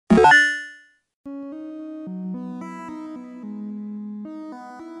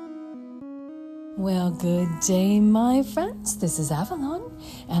Well, good day, my friends. This is Avalon,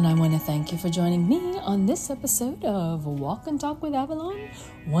 and I want to thank you for joining me on this episode of Walk and Talk with Avalon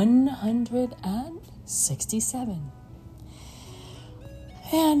 167.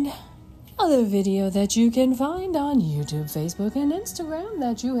 And another video that you can find on YouTube, Facebook, and Instagram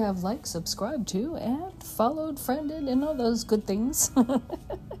that you have liked, subscribed to, and followed, friended, and all those good things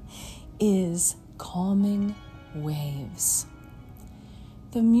is Calming Waves.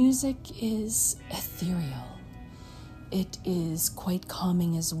 The music is ethereal. It is quite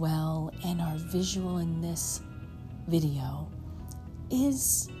calming as well, and our visual in this video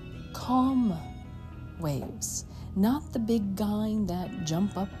is calm waves. Not the big kind that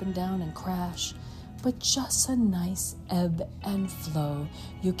jump up and down and crash, but just a nice ebb and flow.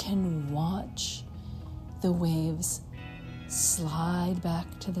 You can watch the waves slide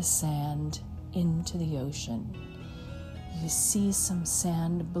back to the sand into the ocean. You see some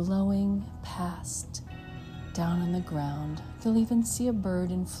sand blowing past down on the ground. You'll even see a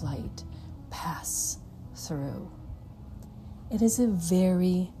bird in flight pass through. It is a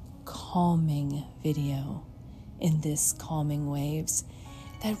very calming video in this Calming Waves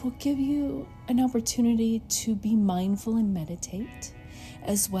that will give you an opportunity to be mindful and meditate,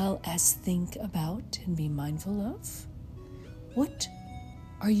 as well as think about and be mindful of what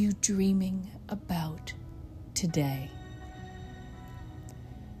are you dreaming about today?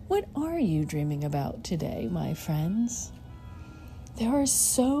 What are you dreaming about today, my friends? There are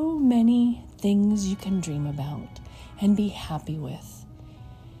so many things you can dream about and be happy with.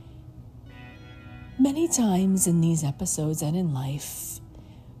 Many times in these episodes and in life,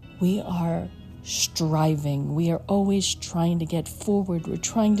 we are striving. We are always trying to get forward. We're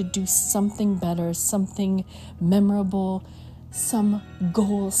trying to do something better, something memorable, some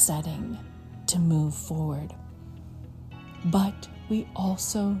goal setting to move forward. But we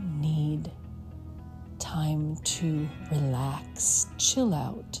also need time to relax, chill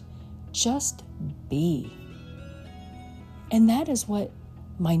out, just be. And that is what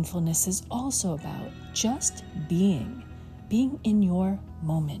mindfulness is also about, just being in your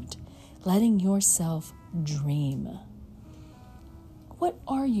moment, letting yourself dream. What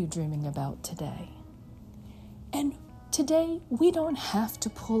are you dreaming about today? And today, we don't have to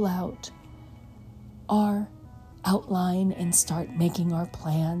pull out our outline and start making our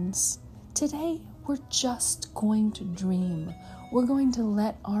plans. Today, we're just going to dream. We're going to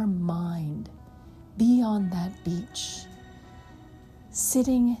let our mind be on that beach,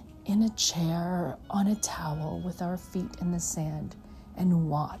 sitting in a chair on a towel with our feet in the sand, and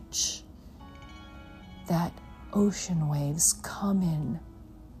watch that ocean waves come in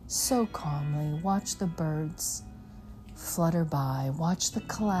so calmly. Watch the birds flutter by. Watch the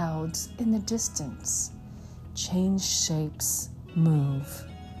clouds in the distance change shapes, move,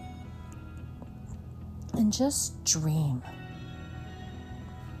 and just dream.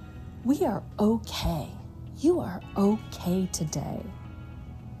 We are okay. You are okay today.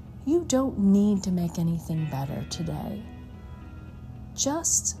 You don't need to make anything better today.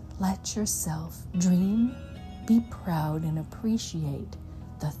 Just let yourself dream, be proud, and appreciate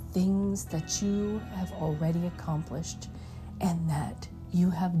the things that you have already accomplished and that you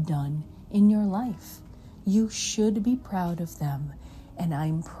have done in your life. You should be proud of them, and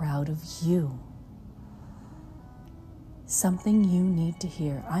I'm proud of you. Something you need to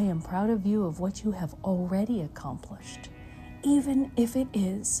hear. I am proud of you of what you have already accomplished, even if it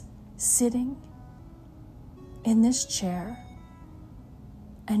is sitting in this chair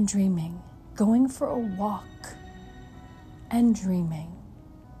and dreaming, going for a walk and dreaming,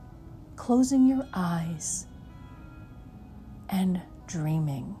 closing your eyes and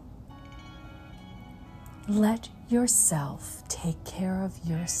dreaming. Let yourself take care of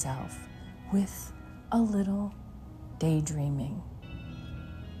yourself with a little daydreaming.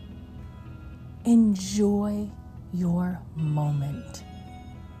 Enjoy your moment.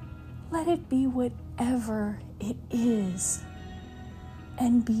 Let it be whatever it is,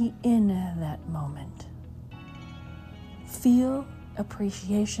 and be in that moment. Feel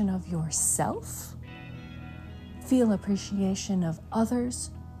appreciation of yourself. Feel appreciation of others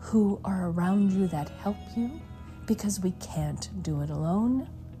who are around you that help you, because we can't do it alone.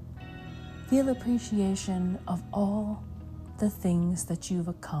 Feel appreciation of all the things that you've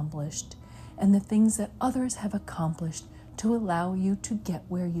accomplished and the things that others have accomplished to allow you to get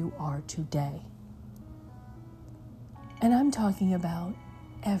where you are today. And I'm talking about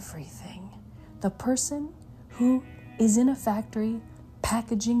everything. The person who is in a factory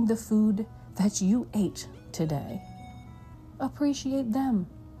packaging the food that you ate today. Appreciate them.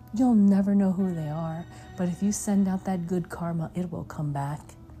 You'll never know who they are, but if you send out that good karma, it will come back.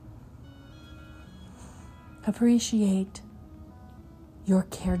 Appreciate your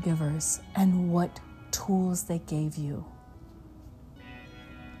caregivers and what tools they gave you.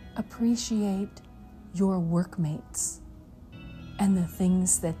 Appreciate your workmates and the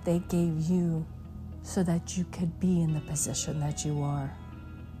things that they gave you so that you could be in the position that you are.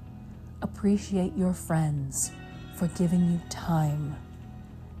 Appreciate your friends for giving you time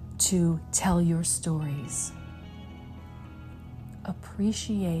to tell your stories.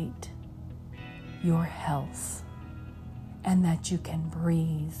 Appreciate your health and that you can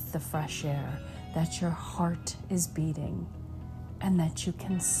breathe the fresh air, that your heart is beating, and that you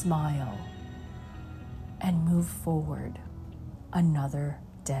can smile and move forward another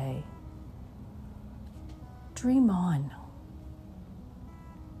day. Dream on.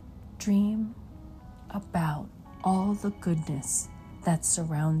 Dream about all the goodness that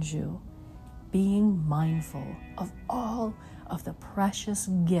surrounds you, being mindful of all of the precious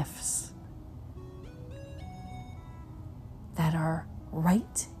gifts that are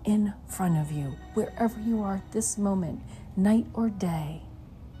right in front of you, wherever you are at this moment, night or day,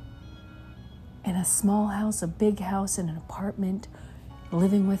 in a small house, a big house, in an apartment,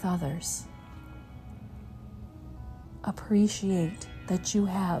 living with others. Appreciate that you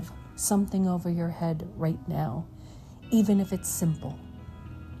have something over your head right now, even if it's simple,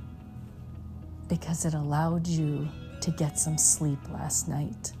 because it allowed you to get some sleep last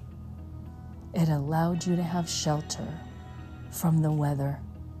night. It allowed you to have shelter from the weather.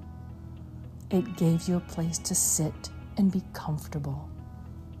 It gave you a place to sit and be comfortable.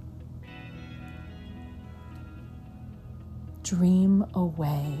 Dream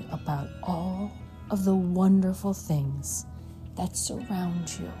away about all of the wonderful things that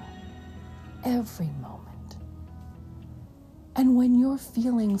surround you every moment. And when you're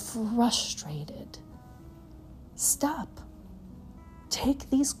feeling frustrated, stop. Take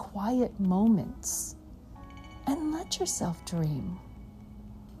these quiet moments and let yourself dream.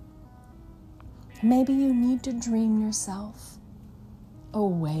 Maybe you need to dream yourself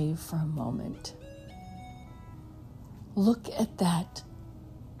away for a moment. Look at that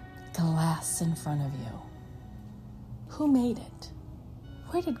glass in front of you. Who made it?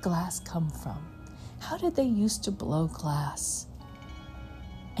 Where did glass come from? How did they used to blow glass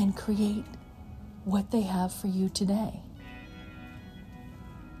and create what they have for you today?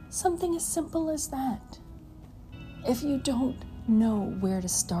 Something as simple as that. If you don't know where to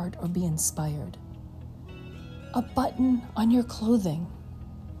start or be inspired, a button on your clothing.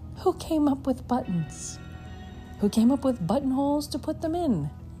 Who came up with buttons? Who came up with buttonholes to put them in?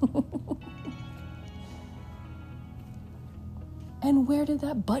 And where did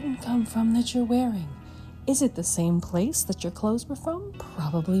that button come from that you're wearing? Is it the same place that your clothes were from?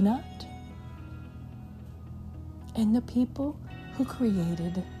 Probably not. And the people who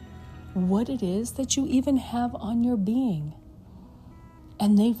created what it is that you even have on your being,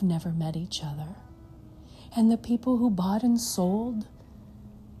 and they've never met each other. And the people who bought and sold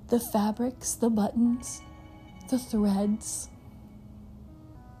the fabrics, the buttons, the threads,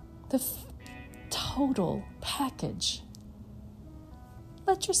 the total package.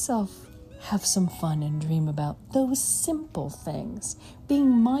 Let yourself have some fun and dream about those simple things, being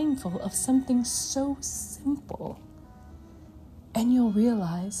mindful of something so simple. And you'll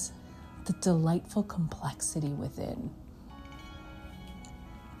realize the delightful complexity within.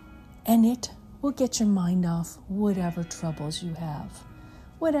 And it will get your mind off whatever troubles you have,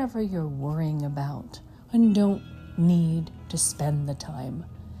 whatever you're worrying about and don't need to spend the time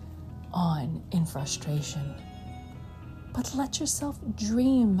on in frustration. But let yourself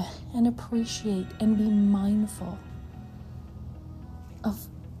dream and appreciate and be mindful of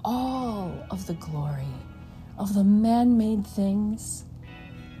all of the glory of the man-made things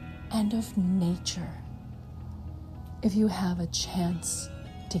and of nature. If you have a chance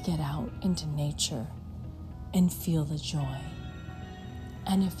to get out into nature and feel the joy.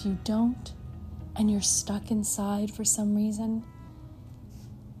 And if you don't, and you're stuck inside for some reason,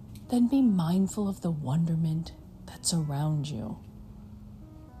 then be mindful of the wonderment that's around you.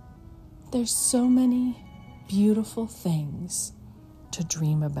 There's so many beautiful things to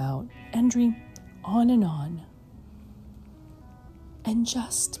dream about and dream on and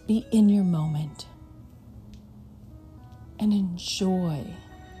just be in your moment and enjoy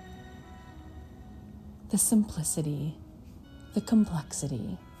the simplicity, the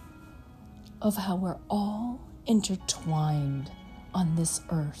complexity of how we're all intertwined on this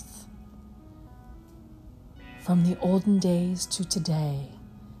earth, from the olden days to today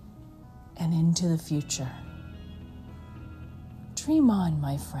and into the future. Dream on,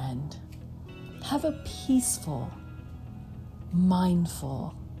 my friend. Have a peaceful,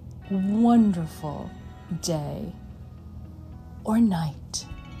 mindful, wonderful day, or night,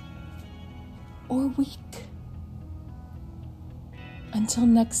 or week. Until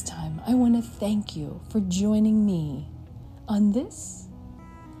next time, I want to thank you for joining me on this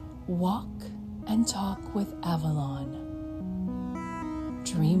Walk and Talk with Avalon.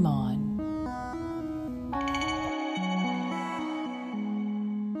 Dream on.